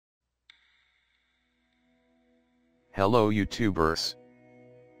Hello YouTubers.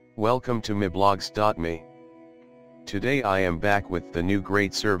 Welcome to myblogs.me. Today I am back with the new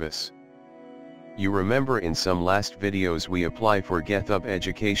great service. You remember in some last videos we apply for GitHub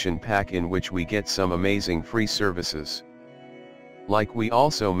Education Pack in which we get some amazing free services. Like we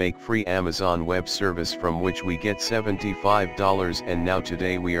also make free Amazon Web Service from which we get $75, and now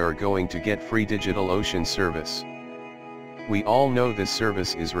today we are going to get free DigitalOcean service. We all know this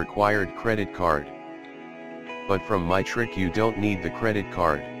service is required credit card. But from my trick you don't need the credit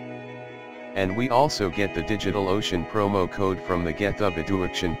card. And we also get the DigitalOcean promo code from the GitHub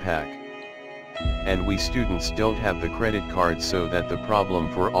Education Pack. And we students don't have the credit card, so that the problem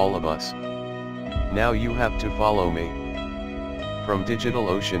for all of us. Now you have to follow me. From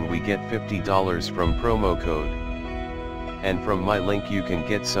DigitalOcean we get $50 from promo code. And from my link you can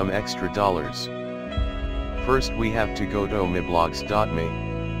get some extra dollars. First we have to go to myblogs.me.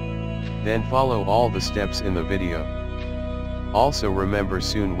 Then follow all the steps in the video. Also remember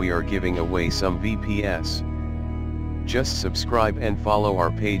soon we are giving away some VPS. Just subscribe and follow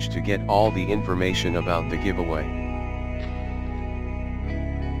our page to get all the information about the giveaway.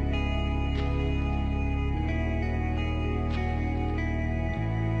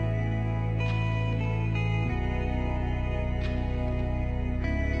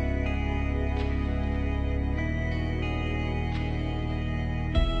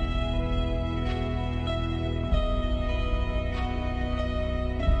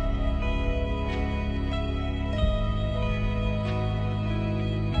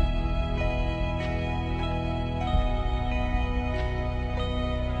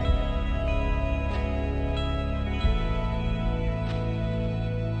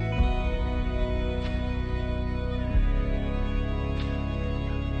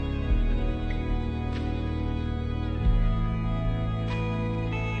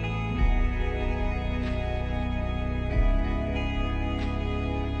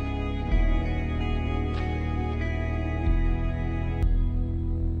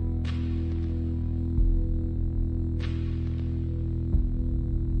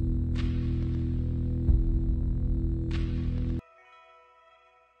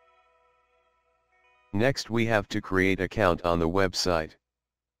 Next we have to create account on the website.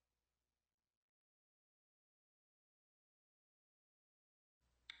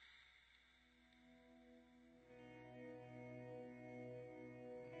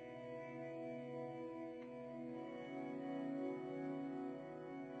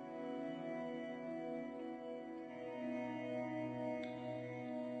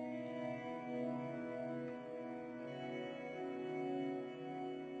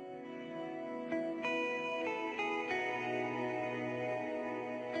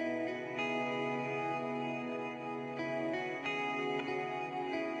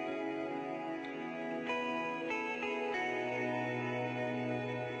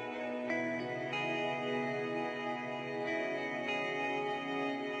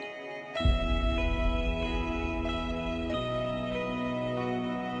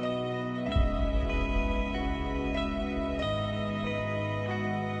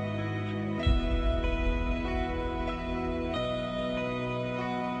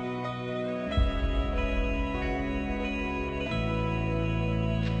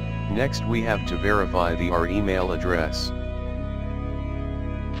 Next we have to verify our email address.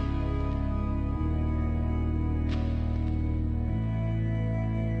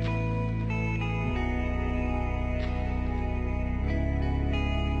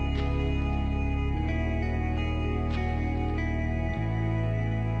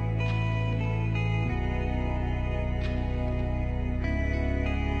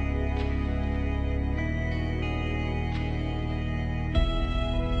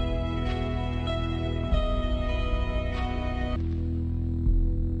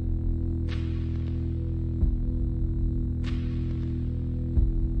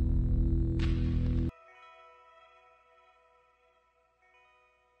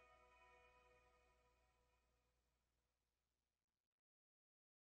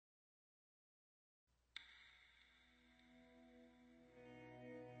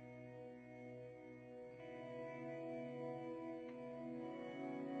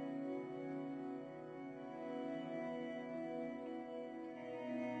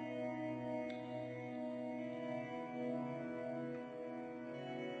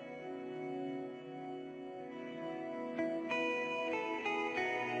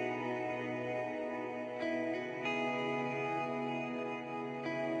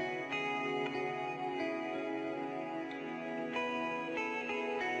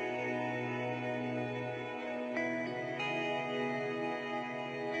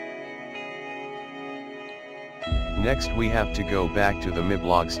 Next we have to go back to the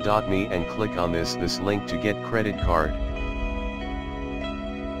miblogs.me and click on this link to get credit card.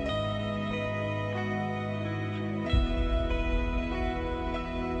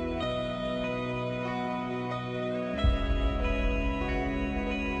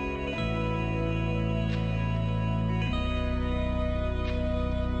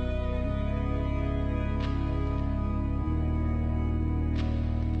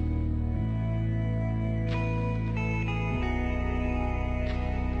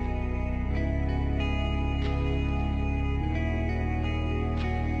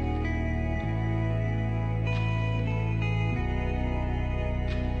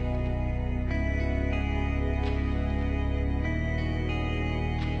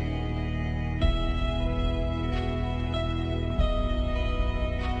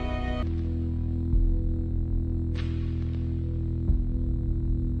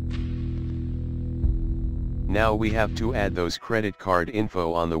 Now we have to add those credit card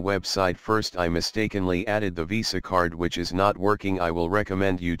info on the website. First I mistakenly added the Visa card which is not working. I will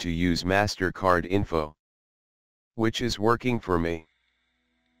recommend you to use MasterCard info, which is working for me.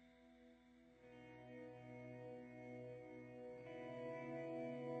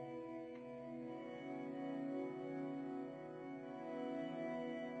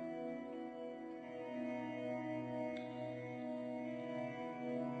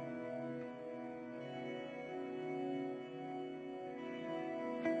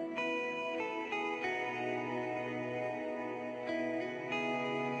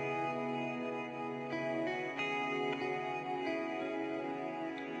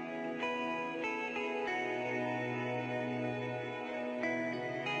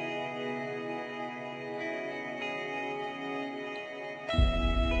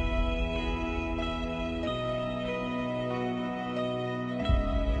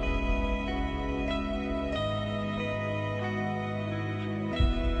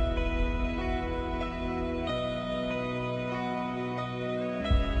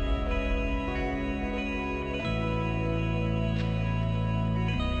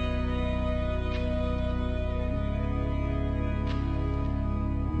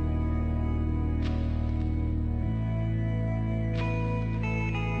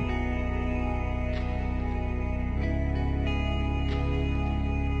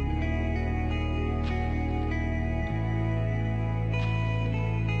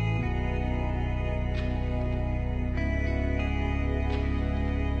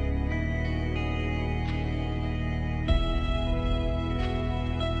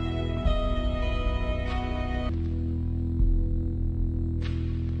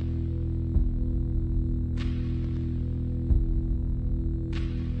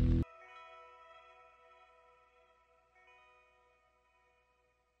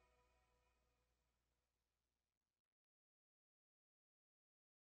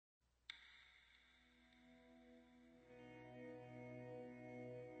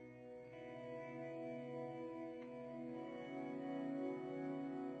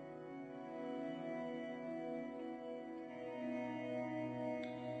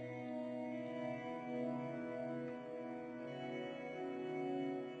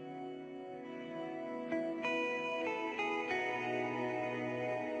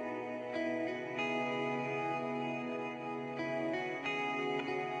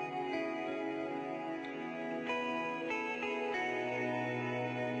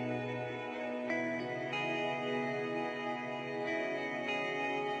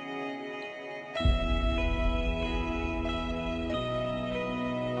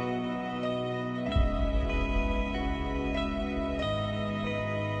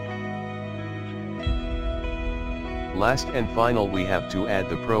 Last and final we have to add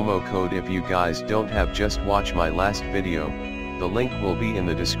the promo code. If you guys don't have, just watch my last video, the link will be in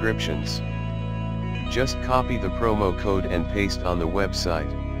the descriptions. Just copy the promo code and paste on the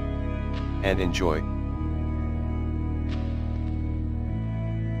website. And enjoy.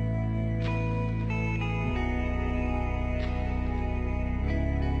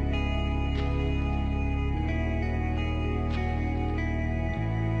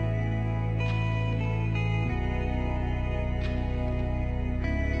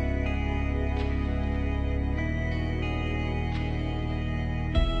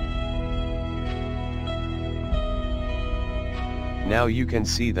 Now you can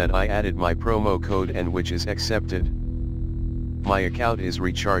see that I added my promo code and which is accepted. My account is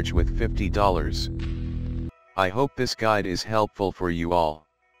recharged with $50. I hope this guide is helpful for you all.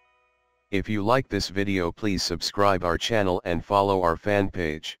 If you like this video, please subscribe our channel and follow our fan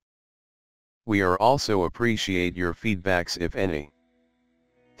page. We are also appreciate your feedbacks if any.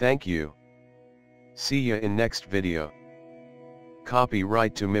 Thank you. See ya in next video.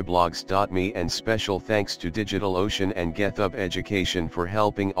 Copyright to miblogs.me, and special thanks to DigitalOcean and GitHub Education for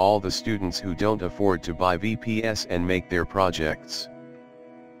helping all the students who don't afford to buy VPS and make their projects.